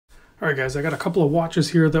All right, guys, I got a couple of watches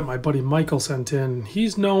here that my buddy Michael sent in.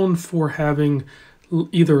 He's known for having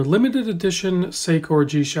either limited edition Seiko or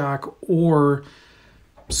G-Shock or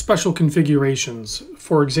special configurations.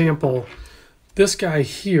 For example, this guy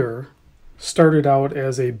here started out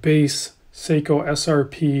as a base Seiko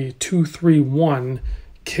srp231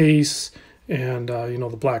 case and you know,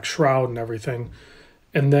 the black shroud and everything.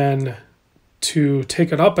 And then to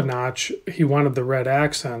take it up a notch, he wanted the red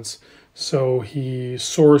accents. So he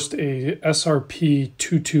sourced a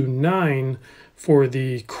srp229 for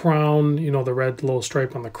the crown, you know, the red little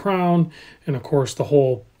stripe on the crown, and of course the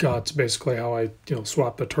whole guts, basically how I, you know,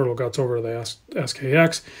 swapped the turtle guts over to the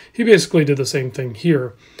SKX. He basically did the same thing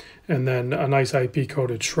here, and then a nice IP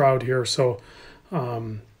coated shroud here. So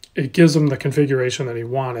it gives him the configuration that he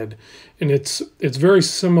wanted, and it's very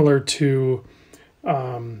similar to,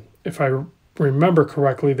 if I remember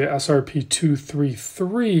correctly, the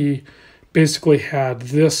srp233 basically had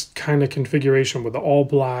this kind of configuration with the all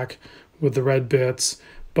black with the red bits,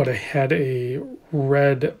 but it had a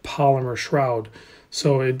red polymer shroud.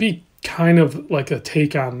 So it'd be kind of like a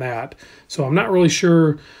take on that. So I'm not really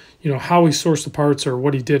sure, you know, how he sourced the parts or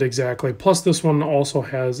what he did exactly. Plus this one also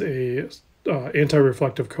has a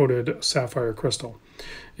anti-reflective coated sapphire crystal.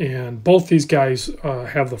 And both these guys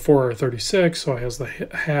have the 4R36, so it has the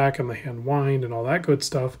hack and the hand wind and all that good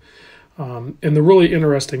stuff. And the really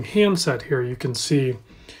interesting handset here you can see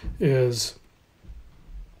is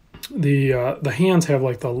the hands have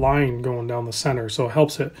like the line going down the center, so it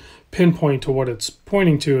helps it pinpoint to what it's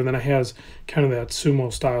pointing to, and then it has kind of that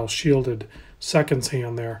sumo style shielded seconds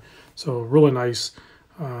hand there. So really nice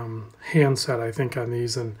handset, I think, on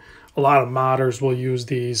these, and a lot of modders will use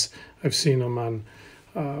these. I've seen them on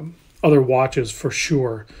other watches for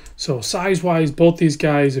sure. So size-wise, both these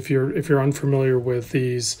guys, if you're unfamiliar with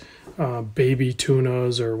these baby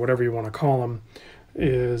tunas or whatever you want to call them,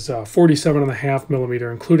 is 47.5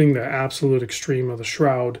 millimeter, including the absolute extreme of the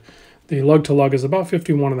shroud. The lug to lug is about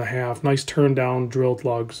 51.5, nice turn down drilled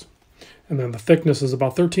lugs, and then the thickness is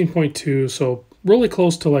about 13.2, so really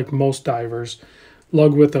close to like most divers.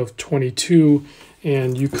 Lug width of 22,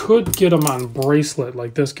 and you could get them on bracelet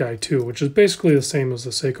like this guy too, which is basically the same as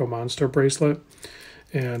the Seiko Monster bracelet,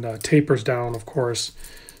 and tapers down, of course.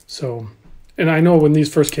 So, and I know when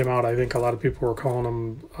these first came out, I think a lot of people were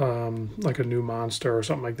calling them like a new Monster or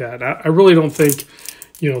something like that. I really don't think,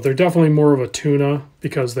 you know, they're definitely more of a tuna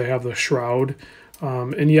because they have the shroud.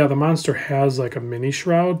 And yeah, the Monster has like a mini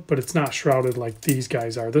shroud, but it's not shrouded like these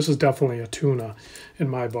guys are. This is definitely a tuna in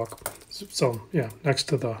my book. So yeah, next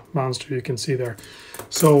to the Monster you can see there.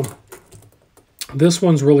 So this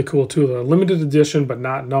one's really cool too. The limited edition but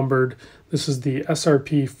not numbered. This is the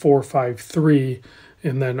srp453.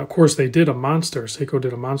 And then, of course, they did a Monster. Seiko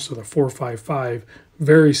did a Monster, the 455.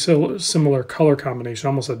 Very similar color combination,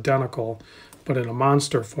 almost identical, but in a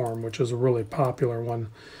Monster form, which is a really popular one.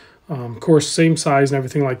 Of course, same size and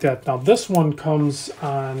everything like that. Now, this one comes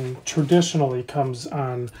on, traditionally comes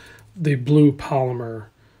on the blue polymer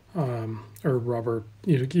or rubber.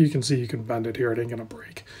 You can see you can bend it here. It ain't going to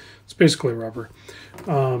break. It's basically rubber.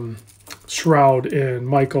 Shroud, and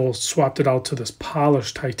Michael swapped it out to this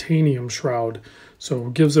polished titanium shroud. So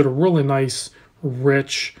it gives it a really nice,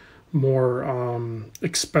 rich, more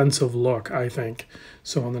expensive look, I think.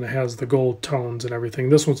 So, and then it has the gold tones and everything.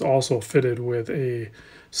 This one's also fitted with a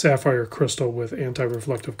sapphire crystal with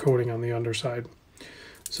anti-reflective coating on the underside.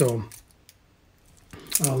 So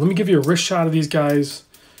let me give you a wrist shot of these guys.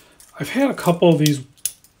 I've had a couple of these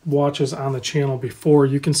watches on the channel before.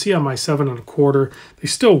 You can see on my 7 1/4, they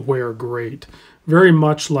still wear great. Very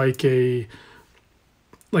much like a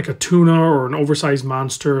tuna or an oversized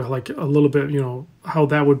Monster, like a little bit, you know, how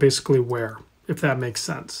that would basically wear, if that makes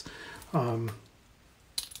sense.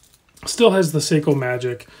 Still has the Seiko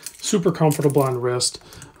magic, super comfortable on wrist.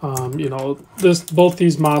 You know, both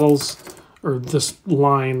these models, or this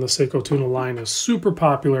line, the Seiko Tuna line, is super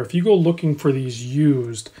popular. If you go looking for these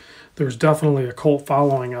used, there's definitely a cult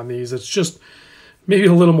following on these. It's just maybe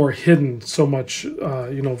a little more hidden so much,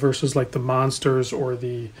 you know, versus like the Monsters or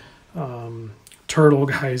the turtle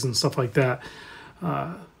guys and stuff like that.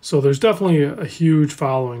 So there's definitely a huge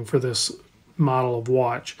following for this model of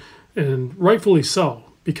watch, and rightfully so,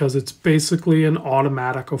 because it's basically an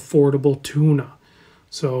automatic affordable tuna.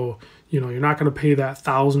 So, you know, you're not going to pay that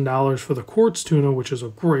 $1,000 for the quartz tuna, which is a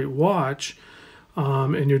great watch,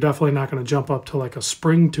 and you're definitely not going to jump up to like a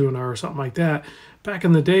spring tuna or something like that. Back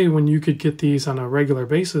in the day when you could get these on a regular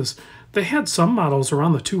basis, they had some models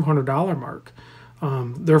around the $200 mark.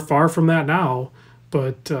 They're far from that now,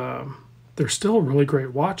 but they're still really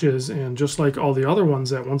great watches, and just like all the other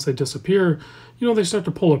ones that once they disappear, you know, they start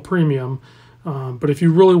to pull a premium. But if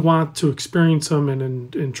you really want to experience them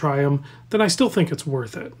and try them, then I still think it's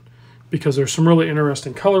worth it, because there's some really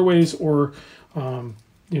interesting colorways, or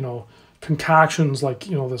you know, concoctions like,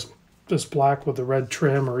 you know, this black with the red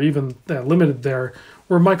trim, or even that limited there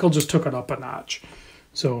where Michael just took it up a notch.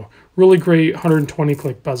 So really great 120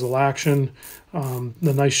 click bezel action.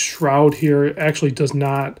 The nice shroud here actually does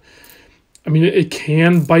not, I mean, it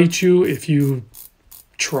can bite you if you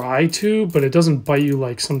try to, but it doesn't bite you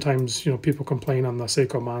like sometimes, you know, people complain on the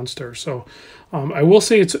Seiko Monster. So I will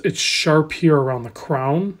say it's sharp here around the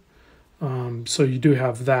crown. So you do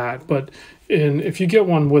have that, but if you get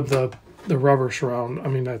one with the rubber shroud, I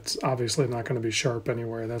mean, that's obviously not going to be sharp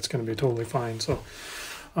anywhere. That's going to be totally fine. So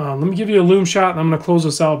let me give you a lume shot, and I'm going to close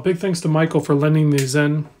this out. Big thanks to Michael for lending these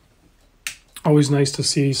in. Always nice to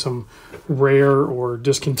see some rare or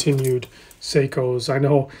discontinued Seikos. I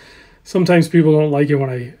know sometimes people don't like it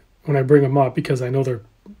when I bring them up, because I know they're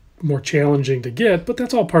more challenging to get, but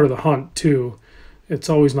that's all part of the hunt too. It's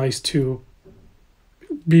always nice to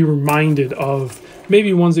be reminded of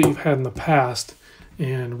maybe ones that you've had in the past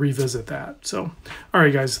and revisit that. So, all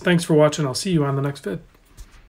right, guys, thanks for watching. I'll see you on the next vid.